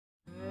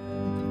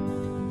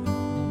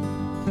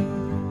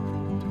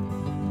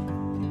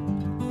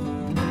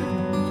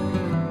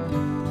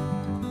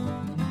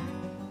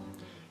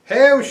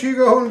Hey, how's she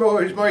going,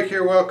 boys? Mike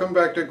here. Welcome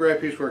back to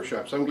Grampie's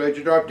Workshops. I'm glad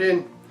you dropped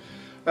in.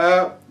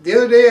 The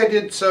other day I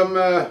did some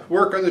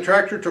work on the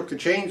tractor, took the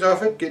chains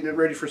off it, getting it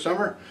ready for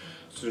summer.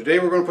 So today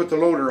we're going to put the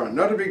loader on.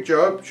 Not a big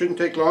job, shouldn't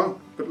take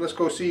long, but let's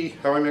go see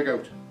how I make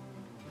out.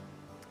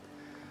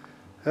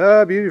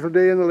 Beautiful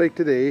day on the lake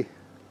today.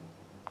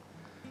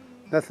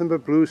 Nothing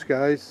but blue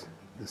skies.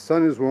 The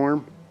sun is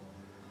warm.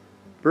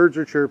 Birds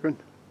are chirping.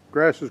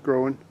 Grass is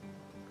growing.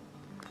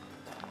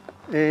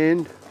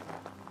 And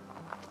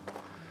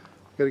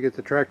got to get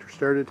the tractor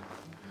started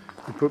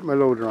and put my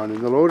loader on.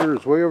 And the loader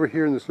is way over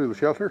here in this little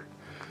shelter.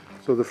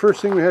 So the first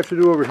thing we have to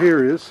do over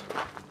here is,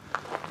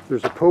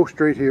 there's a post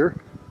right here.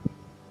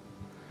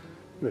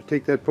 I'm going to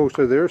take that post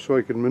out of there so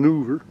I can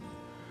maneuver.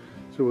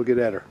 So we'll get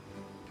at her.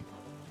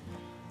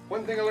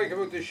 One thing I like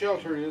about this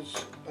shelter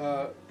is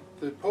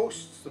the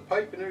posts, the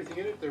pipe and everything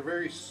in it, they're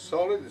very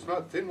solid. It's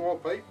not thin wall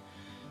pipe.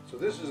 So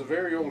this is a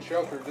very old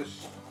shelter.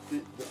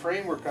 The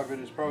framework of it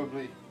is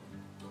probably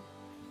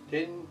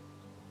 10,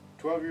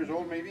 12 years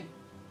old maybe.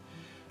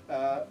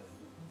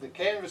 The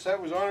canvas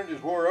that was on it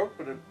is wore out,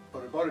 but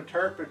I bought a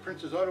tarp at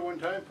Prince's Auto one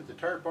time, put the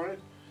tarp on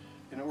it,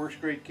 and it works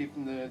great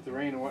keeping the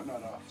rain and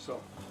whatnot off. So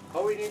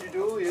all we need to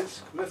do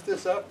is lift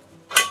this up,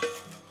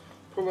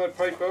 pull that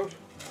pipe out,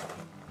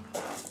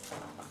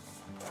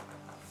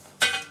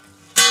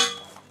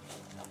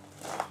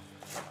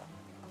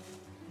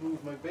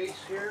 move my base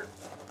here.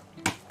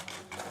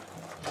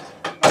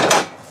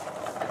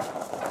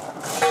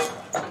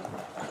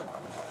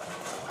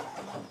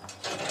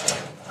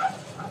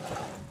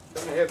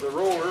 I have the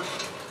roller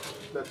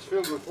that's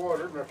filled with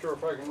water. I'm not sure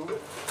if I can move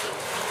it.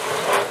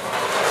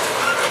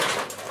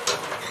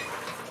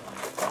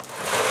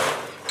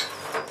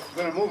 I'm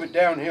going to move it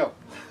downhill.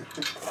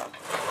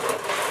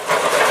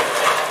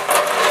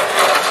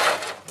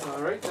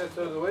 Alright, that's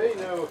out of the way.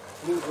 Now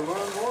move the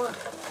lawnmower.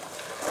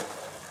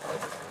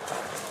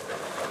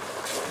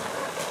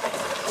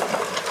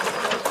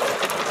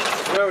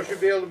 Now I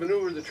should be able to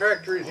maneuver the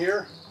tractor in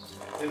here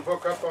and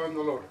hook up on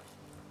the loader.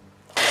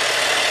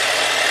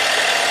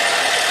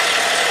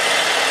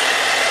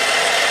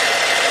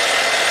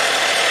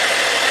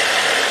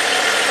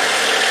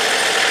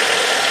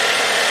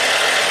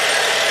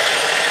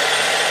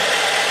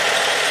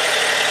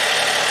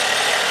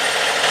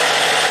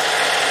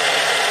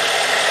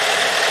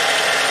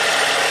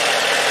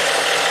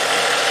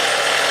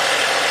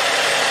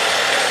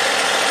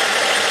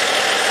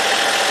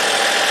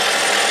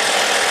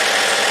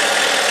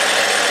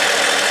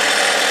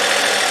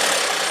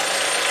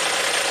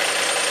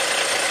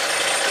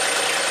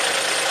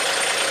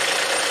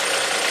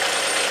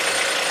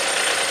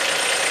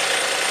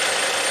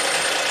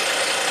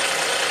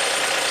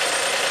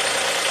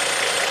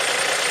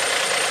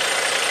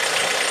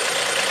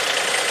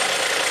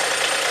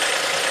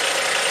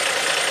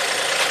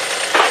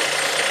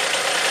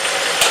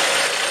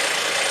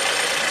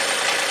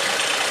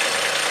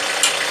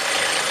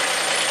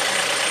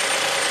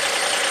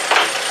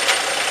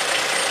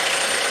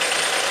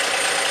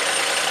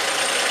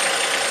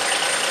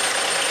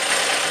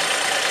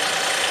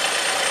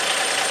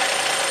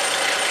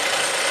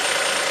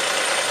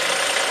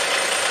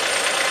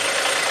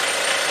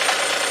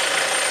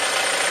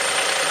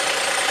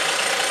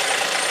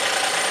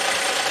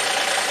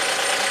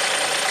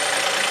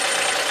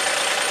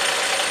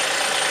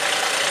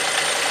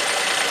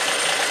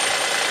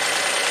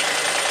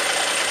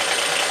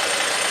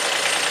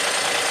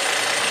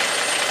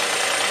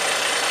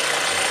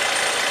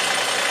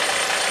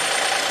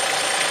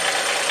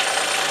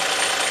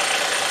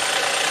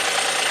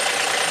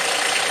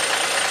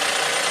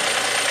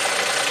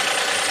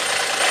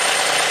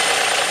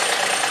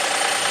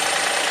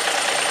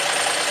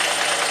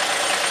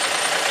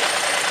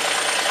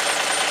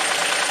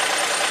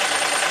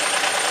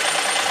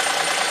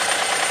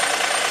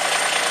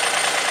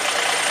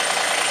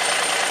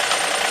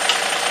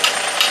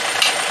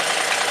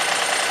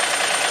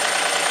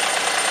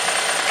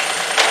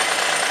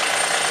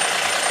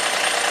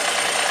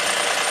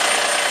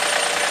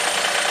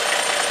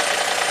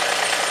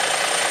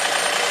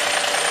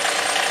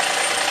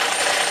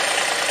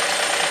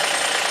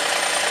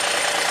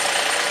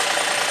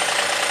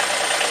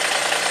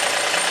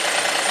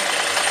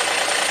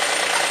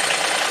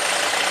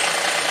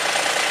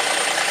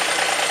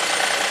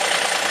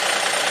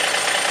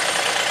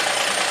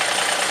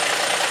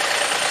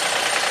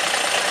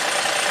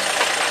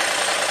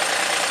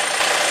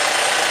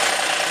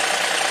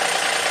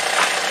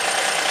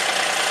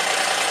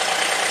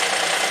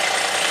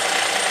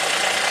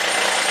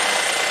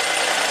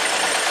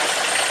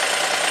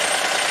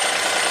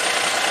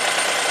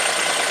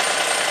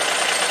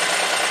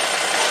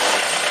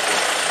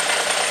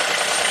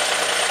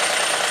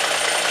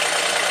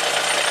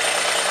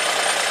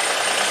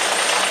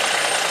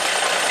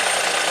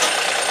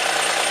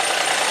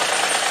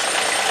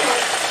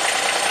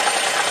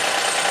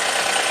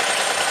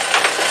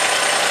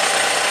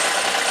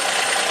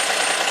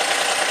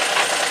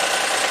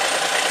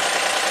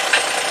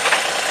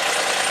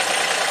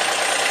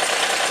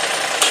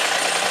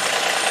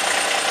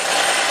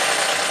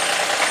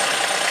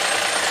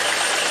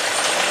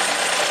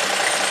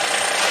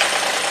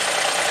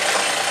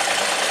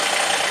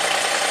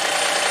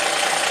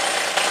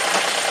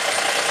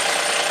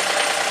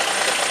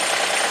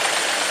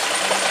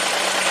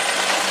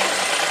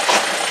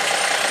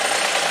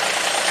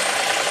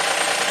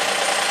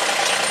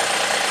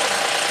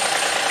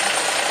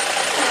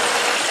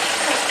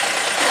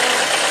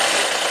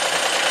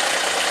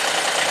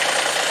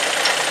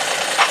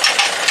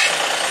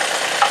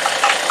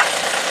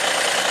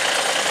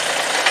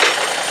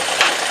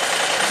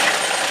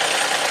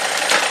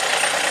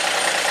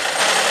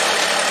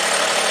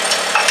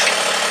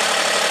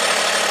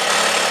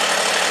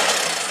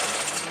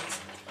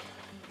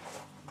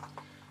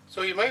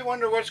 you might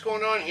wonder what's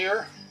going on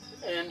here,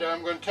 and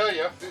I'm going to tell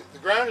you, the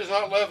ground is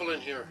not level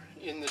in here,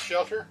 in the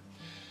shelter.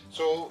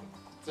 So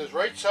the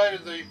right side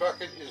of the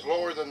bucket is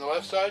lower than the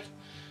left side.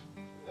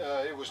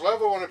 It was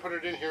level when I put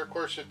it in here. Of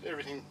course,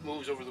 everything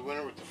moves over the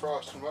winter with the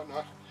frost and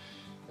whatnot.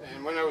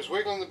 And when I was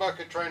wiggling the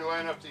bucket trying to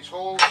line up these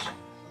holes,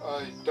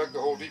 I dug the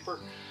hole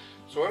deeper.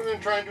 So what I'm going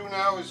to try and do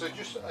now is the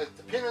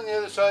pin on the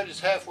other side is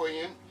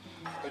halfway in.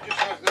 I just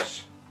have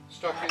this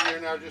stuck in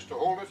there now just to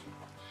hold it.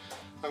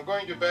 I'm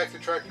going to back the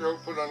tractor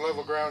out, put it on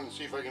level ground, and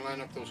see if I can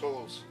line up those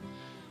holes.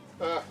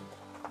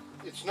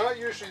 It's not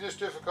usually this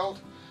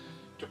difficult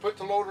to put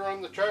the loader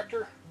on the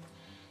tractor,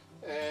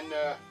 and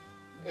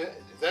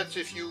that's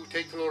if you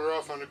take the loader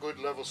off on a good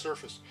level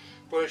surface.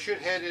 What I should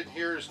head in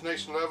here is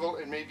nice and level,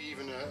 and maybe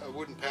even a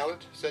wooden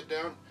pallet set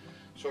down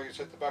so I can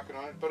set the bucket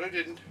on it, but I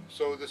didn't.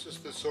 So this is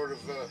the sort of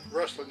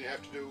wrestling you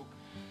have to do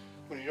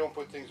when you don't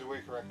put things away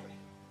correctly.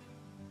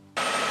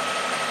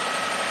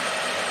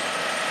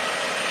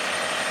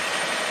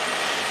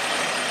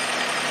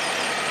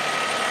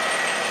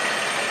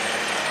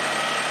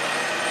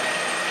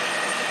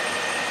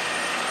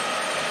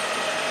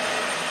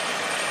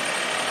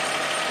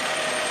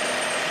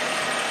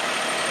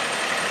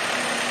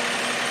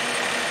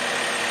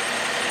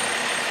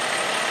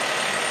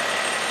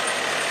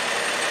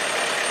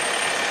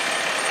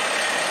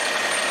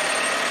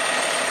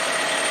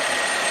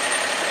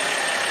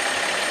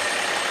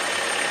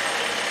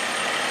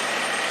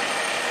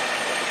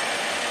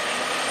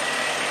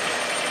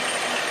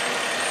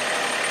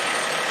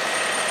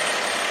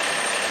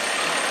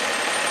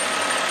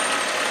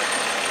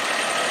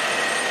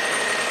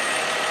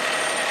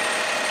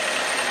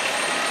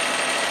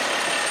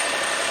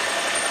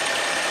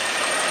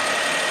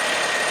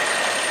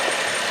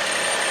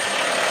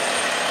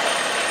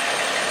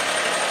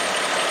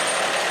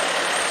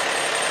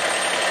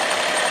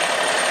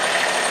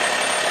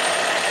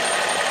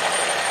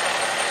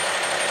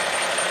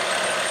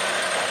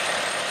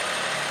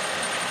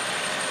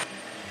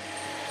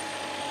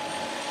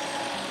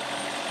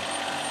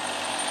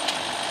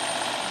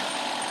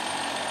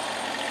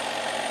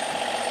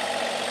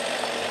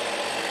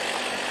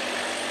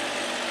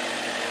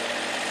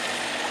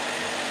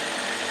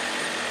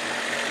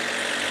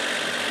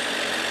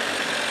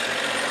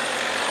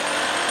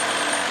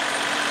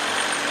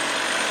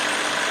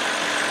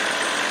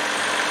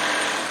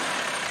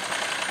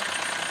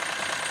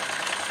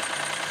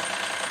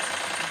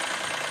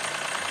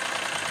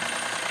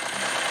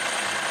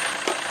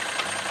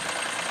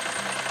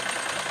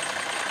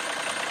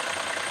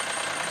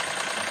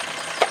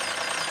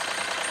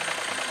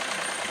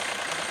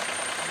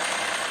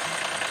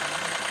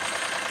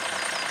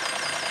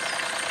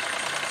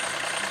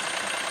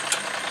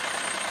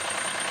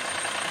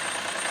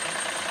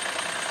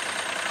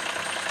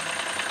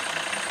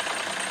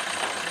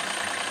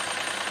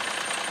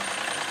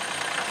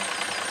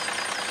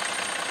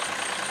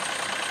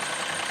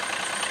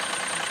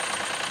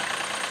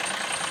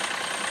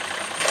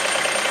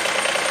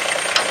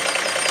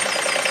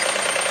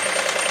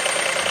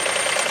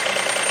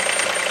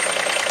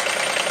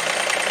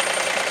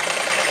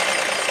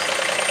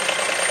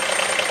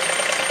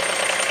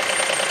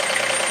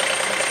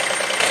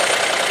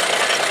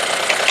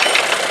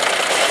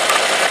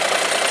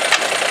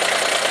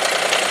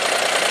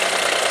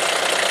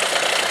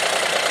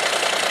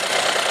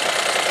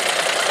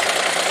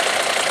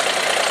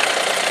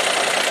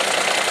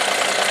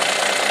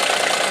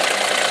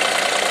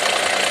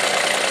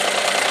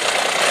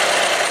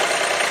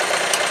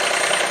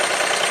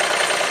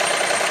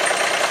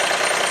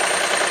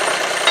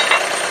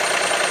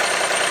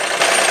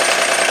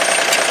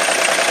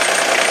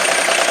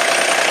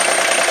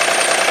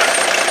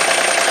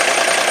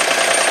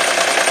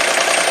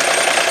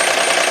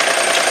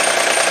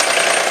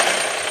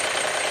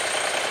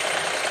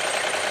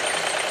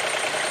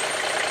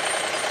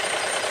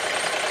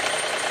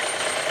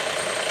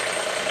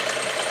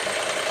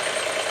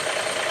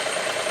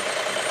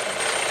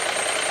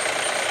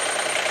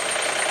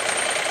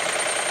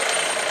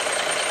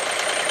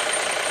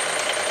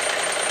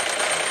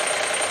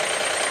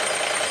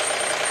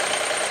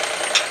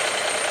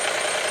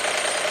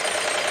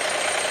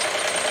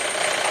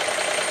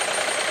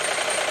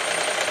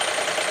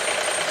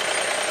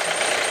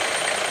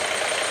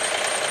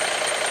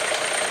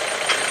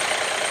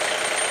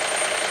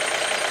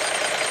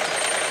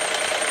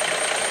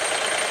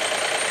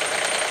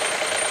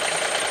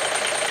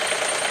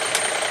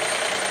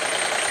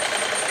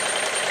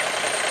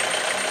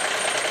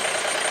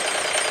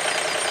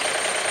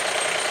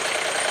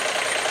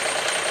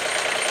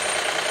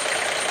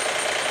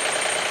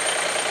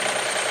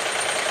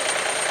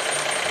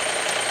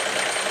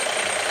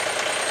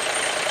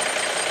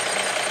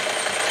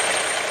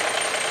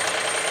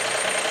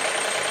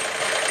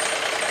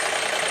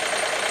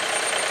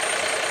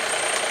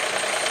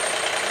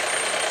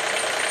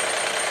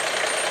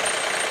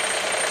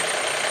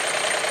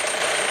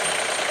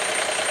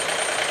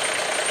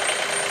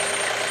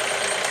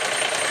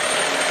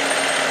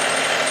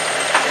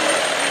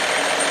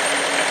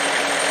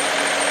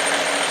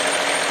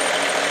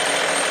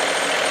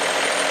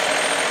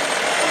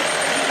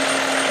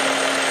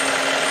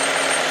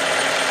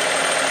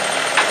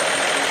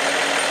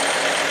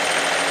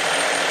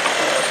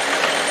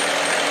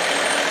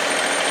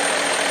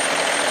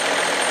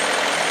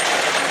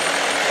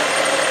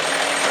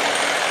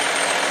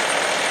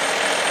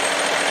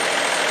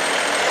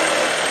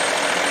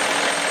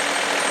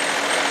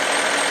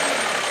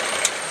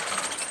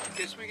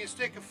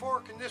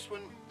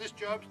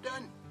 job's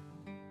done.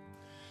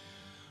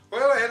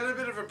 Well, I had a little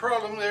bit of a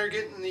problem there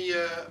getting the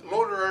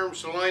loader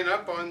arms to line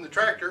up on the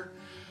tractor,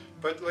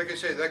 but like I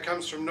said, that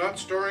comes from not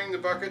storing the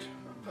bucket,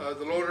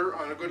 the loader,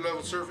 on a good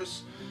level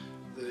surface.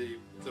 The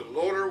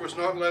loader was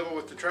not level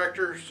with the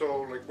tractor,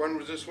 so like one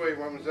was this way,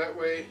 one was that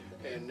way,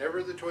 and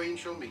never the twain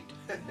shall meet.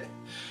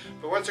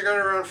 But once I got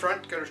her around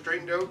front, got her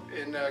straightened out,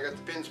 and I got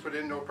the pins put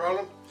in, no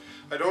problem.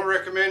 I don't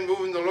recommend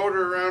moving the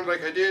loader around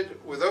like I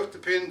did without the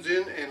pins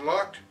in and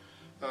locked.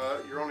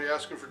 You're only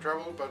asking for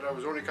trouble, but I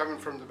was only coming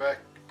from the back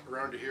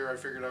around to here. I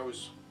figured I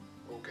was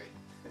okay.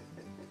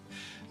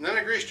 And then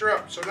I greased her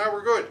up, so now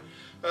we're good.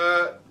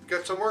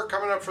 Got some work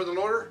coming up for the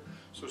loader,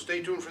 so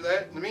stay tuned for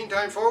that. In the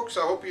meantime, folks,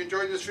 I hope you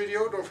enjoyed this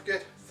video. Don't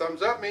forget,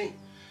 thumbs up me,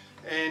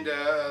 and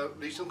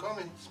leave some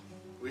comments.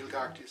 We'll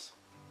talk to you.